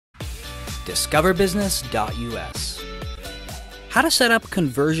discoverbusiness.us. How to set up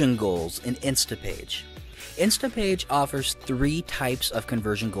conversion goals in Instapage. Instapage offers 3 types of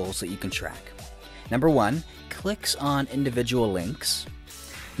conversion goals that you can track. Number 1, clicks on individual links.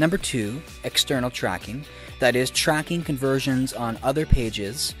 Number 2, external tracking, that is tracking conversions on other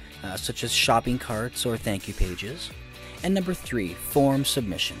pages, such as shopping carts or thank you pages. And number 3, form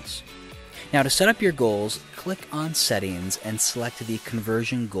submissions. Now to set up your goals, click on Settings and select the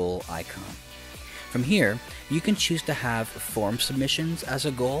conversion goal icon. From here, you can choose to have form submissions as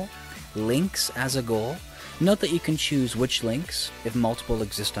a goal, links as a goal. Note that you can choose which links, if multiple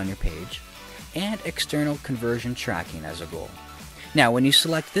exist on your page, and external conversion tracking as a goal. Now when you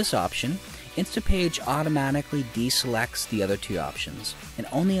select this option, Instapage automatically deselects the other 2 options and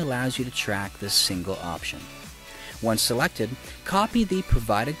only allows you to track this single option. Once selected, copy the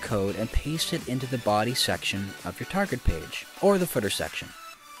provided code and paste it into the body section of your target page, or the footer section.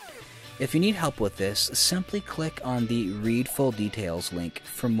 If you need help with this, simply click on the Read Full Details link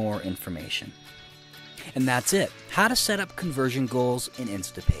for more information. And that's it, how to set up conversion goals in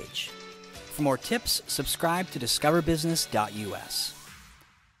Instapage. For more tips, subscribe to discoverbusiness.us.